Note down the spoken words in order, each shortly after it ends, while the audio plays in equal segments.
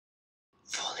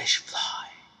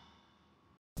FoolishFloyd.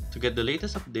 To get the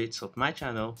latest updates of my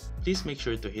channel, please make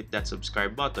sure to hit that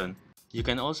subscribe button. You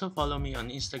can also follow me on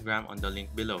Instagram on the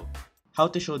link below. How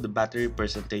to show the battery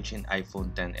percentage in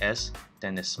iPhone XS,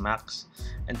 XS Max,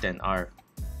 and XR.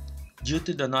 Due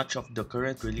to the notch of the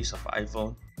current release of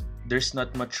iPhone, there's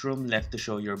not much room left to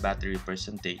show your battery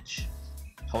percentage.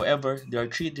 However, there are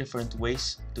 3 different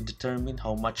ways to determine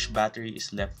how much battery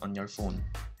is left on your phone.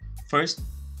 First,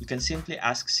 you can simply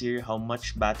ask Siri how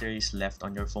much battery is left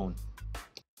on your phone.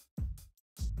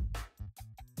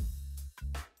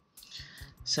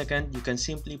 Second, you can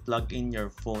simply plug in your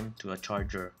phone to a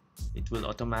charger. It will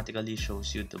automatically show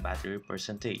you the battery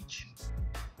percentage.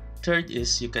 Third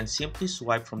is you can simply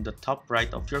swipe from the top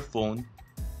right of your phone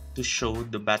to show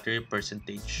the battery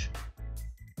percentage.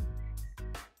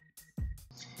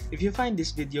 If you find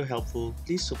this video helpful,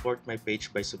 please support my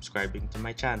page by subscribing to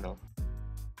my channel.